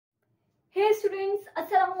students,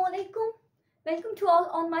 Assalamu alaikum. Welcome to all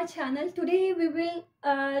on my channel. Today we will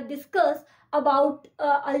discuss about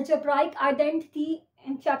algebraic identity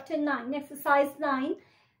in chapter 9, exercise 9.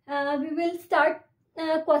 We will start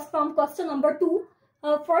from question number 2,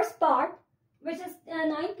 first part, which is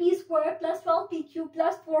 9p square plus 12pq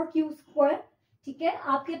plus 4q square. ठीक है,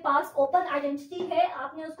 आपके पास open identity है,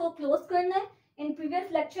 आपने उसको close करना है. In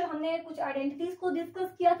previous lecture हमने कुछ आइडेंटिटीज को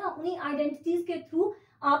डिस्कस किया था, उन्हीं आइडेंटिटीज के थ्रू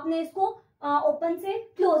आपने इसको ओपन से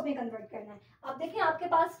क्लोज में कन्वर्ट करना है. अब देखें, आपके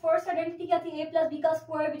पास फर्स्ट आइडेंटिटी क्या थी, a प्लस बी का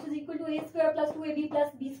square which is equal to a square plus 2ab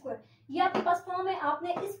plus b square. ये आपके पास फॉर्म है,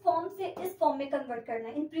 आपने इस फॉर्म से इस फॉर्म में कन्वर्ट करना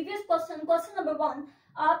है. इन प्रीवियस क्वेश्चन नंबर 1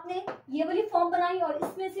 आपने ये वाली फॉर्म बनाई और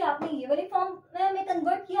इसमें से आपने ये वाली फॉर्म में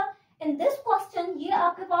कन्वर्ट किया. इन दिस क्वेश्चन ये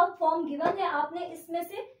आपके पास फॉर्म गिवन है, आपने इसमें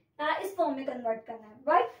से इस फॉर्म में कन्वर्ट करना है,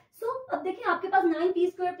 राइट. सो अब देखिए, आपके पास 9p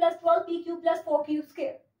square plus 12pq plus 4q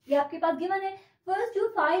square ये आपके पास गिवन है. First you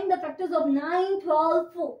find the factors of 9, 12,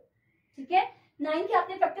 4. ठीक है, 9 के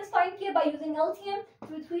आपने फैक्टर्स फाइंड किए by using LCM.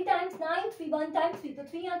 3 times 9, 3 1 times 3, तो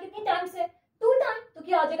 3 यहाँ कितनी टाइम्स है, 2 टाइम, तो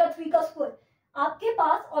क्या आ जाएगा 3 का स्क्वायर. आपके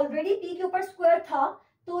पास ऑलरेडी p के ऊपर स्क्वायर था,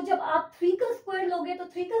 तो जब आप 3 का स्क्वायर लोगे तो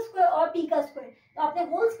 3 का स्क्वायर और p का स्क्वायर, तो आपने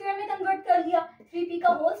होल स्क्वायर में कन्वर्ट कर लिया. 3p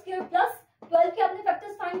का होल स्क्वायर प्लस 12 के आपने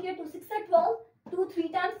फैक्टर्स फाइंड किए. 2 6 है 12, 2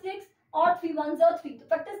 3 टाइम्स 6 और 3 1 3,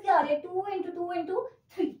 तो फैक्टर्स क्या आ रहे हैं, 2 into 2 into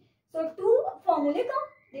 3. सो 2 फॉर्मूले का,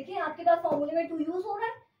 देखिए आपके पास फॉर्मूले में 2 यूज हो रहा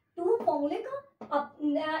है. 2 फॉर्मूले का, अब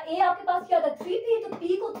a आपके पास क्या था 3p, तो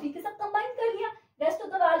p को 3 के साथ कंबाइन कर लिया. Rest of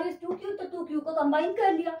the value is 2q, तो 2q को कंबाइन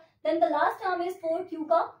कर लिया. Then the last term is 4q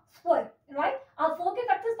का स्क्वायर, राइट. आप 4 के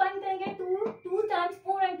फैक्टर्स फाइंड करेंगे. 2 टाइम्स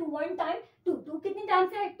 4 एंड 2 1 टाइम 2. 2 कितनी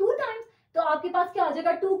टाइम्स है, 2 टाइम्स, तो आपके पास क्या आ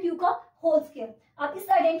जाएगा 2q का होल स्क्वायर. आप इस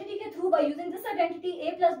आइडेंटिटी के through by using this identity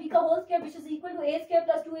a plus b का whole square which is equal to a square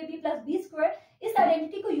plus 2ab plus b square, इस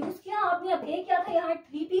आइडेंटिटी को यूज किया आपने. अब a क्या था यहाँ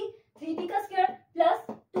 3p का square plus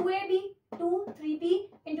 2ab 3p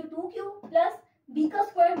into 2q plus b का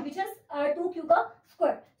स्क्वायर विच इज 2q का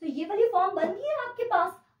स्क्वायर. तो ये वाली फॉर्म बन गई है आपके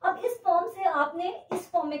पास. अब इस फॉर्म से आपने इस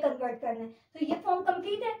फॉर्म में कन्वर्ट करना है. तो ये फॉर्म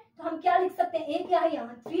कंप्लीट है, तो हम क्या लिख सकते हैं, a क्या है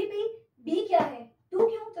यहाँ 3p, b क्या है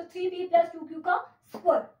 2q, तो 3p प्लस 2q का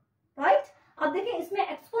स्क्वायर, राइट. अब देखिए, इसमें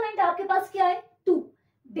एक्सपोनेंट आपके पास क्या है 2,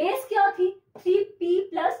 बेस क्या थी 3p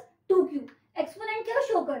प्लस 2q. एक्सपोनेंट क्या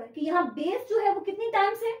शो कर रहा है कि यहाँ बेस जो है वो कितनी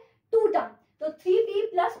टाइम्स है 2 टाइम, तो 3p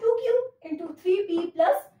plus 2q into 3p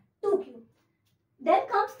plus 2q. Then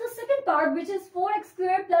comes the second part which is 4x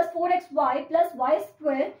square plus 4xy plus y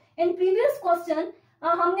square. In previous question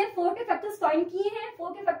हमने 4 के फैक्टर्स फाइंड किए हैं.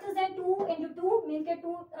 4 के फैक्टर्स हैं 2 into 2 मीन के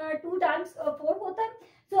 2 times 4 होता है.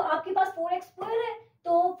 तो आपके पास 4x स्क्वायर है,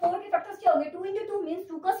 तो 4 के फैक्टर्स क्या हो गए 2 into 2 मीन्स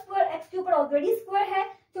 2 का स्क्वायर, x के ऊपर ऑलरेडी स्क्वायर है,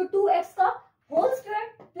 तो 2x का होल स्क्वायर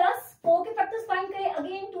प्लस 4 के फैक्टर्स फाइंड करें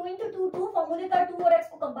अगेन 2 into 2, 2 फॉर्मूले का 2 और x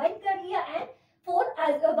को कंबाइन कर लिया and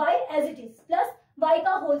 4y as it is plus y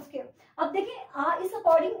का होल स्क्वायर. अब देखें इस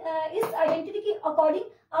अकॉर्डिंग इस आइडेंटिटी के अकॉर्डिंग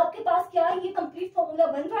आपके पास क्या है, ये कंप्लीट फॉर्मूला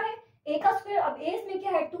बन रहा है. a का स्क्वायर, अब a इसमें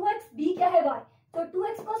क्या है 2x, b क्या है y, तो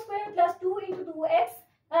 2x का square plus 2 into 2x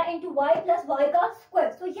into y plus y का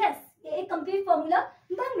स्क्वायर. सो यस, ये एक कंप्लीट फॉर्मूला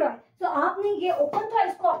बन रहा है. तो आपने ये ओपन था,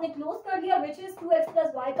 इसको आपने क्लोज कर दिया which is 2x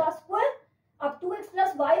plus y का स्क्वायर. अब 2x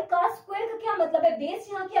प्लस y का स्क्वायर का क्या मतलब है, बेस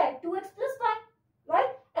यहाँ क्या है 2x plus y,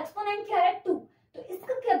 right. Exponent क्या है 2, तो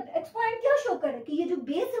इसका क्या एक्सपोनेंट क्या शो कर रहा है कि ये जो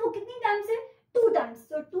बेस है वो कितनी टाइम्स है 2 times,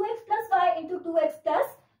 so 2x plus y into 2x plus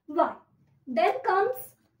y. Then comes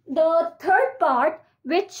the third part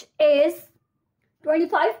which is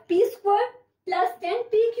 25p square plus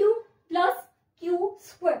 10pq plus q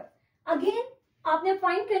square. Again आपने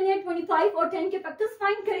फाइंड करनी है 25 और 10 के फैक्टर्स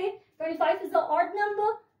फाइंड करें. 25 is the odd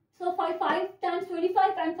number, so 5 times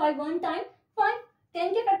 25 and 5 1 time 5.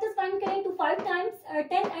 10 के factors find करें तो 5 times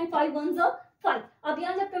 10 and 5 1s are 5. अब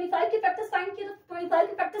यहाँ जब 25 के फैक्टर्स फाइंड किए तो 25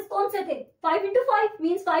 के फैक्टर्स कौन से थे 5 into 5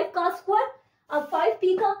 मींस 5 का स्क्वायर. अब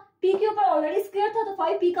 5p का, p के ऊपर ऑलरेडी स्क्वायर था, तो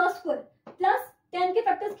 5p का स्क्वायर प्लस 10 के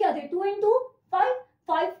फैक्टर्स क्या थे 2 into 5.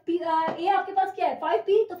 5p a आपके पास क्या है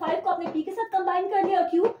 5p, तो 5 को आपने p के साथ कंबाइन कर लिया और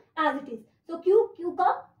q as it is, तो q का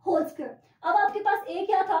होल स्क्वायर. अब आपके पास a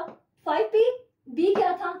क्या था 5p, b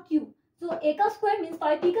क्या था q, तो a का स्क्वायर मींस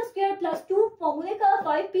 5p का स्क्वायर प्लस 2 फॉर्मूले का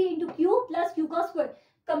 5p into q plus q का स्क्वायर.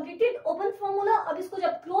 Completed open formula. अब इसको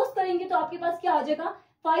जब क्लोज करेंगे तो आपके पास क्या आ जाएगा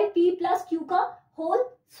 5p प्लस q का होल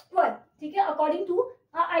स्क्वायर, ठीक है, अकॉर्डिंग टू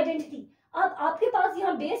आइडेंटिटी. अब आपके पास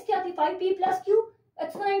यहाँ बेस क्या थी 5p प्लस q,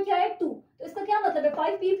 एक्सपोनेंट क्या है 2, तो इसका क्या मतलब है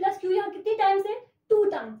 5p प्लस q यहाँ कितनी टाइम्स है 2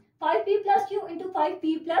 time, 5p plus q into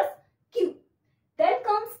 5p plus q. Then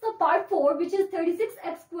comes the part 4 which is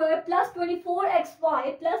 36x square plus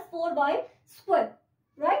 24xy plus 4y square,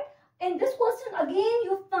 right. In this question again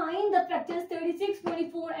you find the factors 36,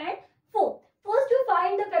 24 and 4.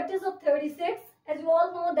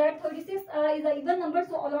 Know that 36 is a even number,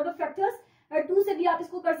 so a lot of factors. 2 से भी आप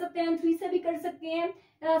इसको कर सकते हैं, 3 से भी कर सकते हैं,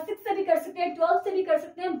 6 से भी कर सकते हैं, 12 से भी कर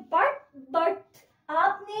सकते हैं, बट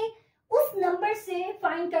आपने उस नंबर से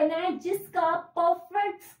फाइंड करना है जिसका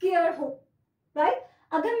परफेक्ट स्क्वायर हो, राइट?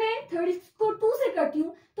 अगर मैं 30 को 2 से करती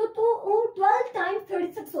हूँ तो 12 टाइम्स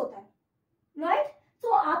 36 होता है, राइट? तो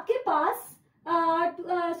आपके पास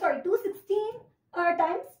 216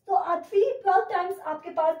 टाइम्स, तो 12 टाइम्स आपके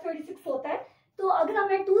पास 36 होता है। तो अगर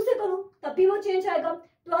मैं 2 से करूं तब भी वो चेंज आएगा,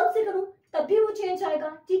 12 से करूं तब भी वो चेंज आएगा,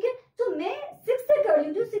 ठीक है? तो मैं 6 से कर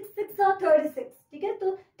ली, 6 6 36, ठीक है?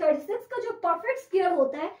 तो 36 का जो परफेक्ट स्क्वायर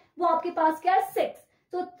होता है वो आपके पास क्या है, 6।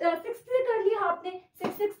 तो 6 से कर लिया आपने,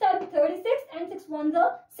 6 6 टाइम्स 36 एंड 6 1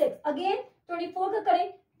 6। अगेन 24 का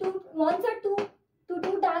करें, 2 1 2,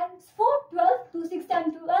 2 टाइम्स 4 12, 2 6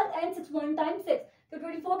 टाइम्स 12 एंड 6 1 टाइम्स 6। तो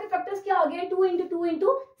 24 के फैक्टर्स क्या आ गए, 2 into 2 into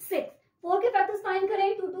 6। 4 के फैक्टर्स फाइंड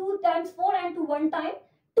करें, 2 टाइम्स 4 एंड 2 1 टाइम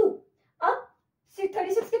 2। अब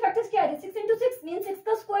 36 के फैक्टर्स क्या है, 6 into 6 मीन 6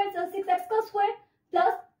 का स्क्वायर, 6x का स्क्वायर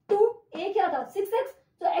प्लस 2, ए क्या था 6x,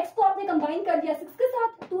 तो x को आपने कंबाइन कर दिया 6 के साथ,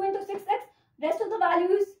 2 into 6x, rest of the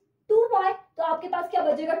values 2y, तो आपके पास क्या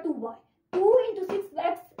बचेगा 2y, 2 into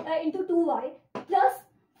 6x into 2y plus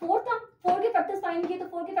 4 था, 4 के फैक्टर्स फाइंड किए, तो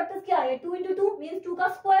 4 के फैक्टर्स क्या आए, 2 into 2 मीन 2 का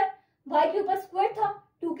स्क्वायर, y के ऊपर स्क्वायर था,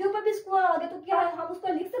 2 के ऊपर भी स्क्वायर आ गया, तो क्या है, हम उसको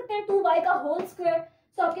लिख सकते हैं 2y का होल स्क्वायर।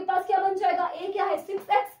 तो आपके पास क्या बन जाएगा, a क्या है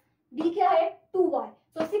 6x, b क्या है 2y,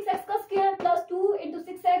 so 6x का square plus 2 into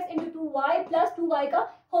 6x into 2y plus 2y का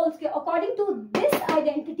whole square. According to this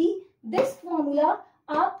identity, this formula,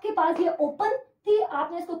 आपके पास ये ओपन थी,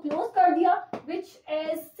 आपने इसको क्लोज कर दिया, which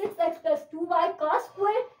is 6x plus 2y का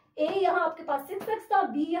स्क्वायर। a यहाँ आपके पास 6x था,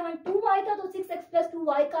 b यहाँ 2y था, तो 6x प्लस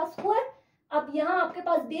 2y का स्क्वायर। अब यहाँ आपके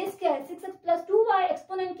पास बेस क्या है 6x प्लस 2y,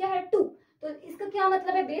 एक्सपोनेंट क्या है 2, तो इसका क्या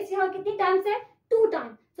मतलब है, बेस यहाँ कितनी टाइम्स है 2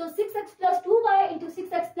 times, so 6x plus 2y into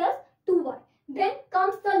 6x plus 2y. Then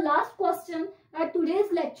comes the last question at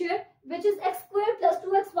today's lecture, which is x square plus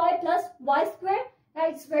 2xy plus y square.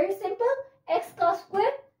 It's very simple. x का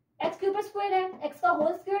square, x के ऊपर square है, x का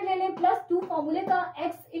whole square ले लें plus 2 फॉर्मूले का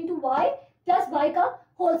x into y plus y का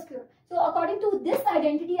whole square. So according to this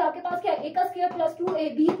identity, आपके पास क्या है, a का square plus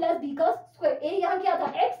 2ab plus b का square. a यहाँ क्या था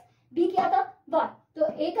x, b क्या था y. तो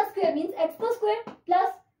a का square means x का square plus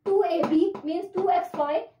 2ab means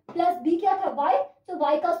 2xy plus b क्या था y, तो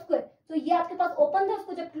y का स्क्वायर। तो ये आपके पास ओपन था,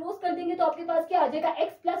 उसको जब क्लोज कर देंगे तो आपके पास क्या आ जाएगा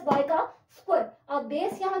x प्लस y का स्क्वायर। अब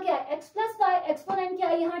बेस यहाँ क्या है x प्लस y, एक्सपोनेंट क्या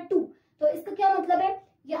है यहाँ 2, तो इसका क्या मतलब है,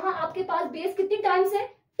 यहाँ आपके पास बेस कितनी टाइम्स है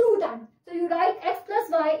 2 times, so you write x plus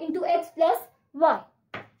y into x plus y.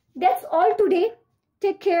 That's all today.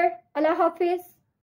 Take care. Allah Hafiz.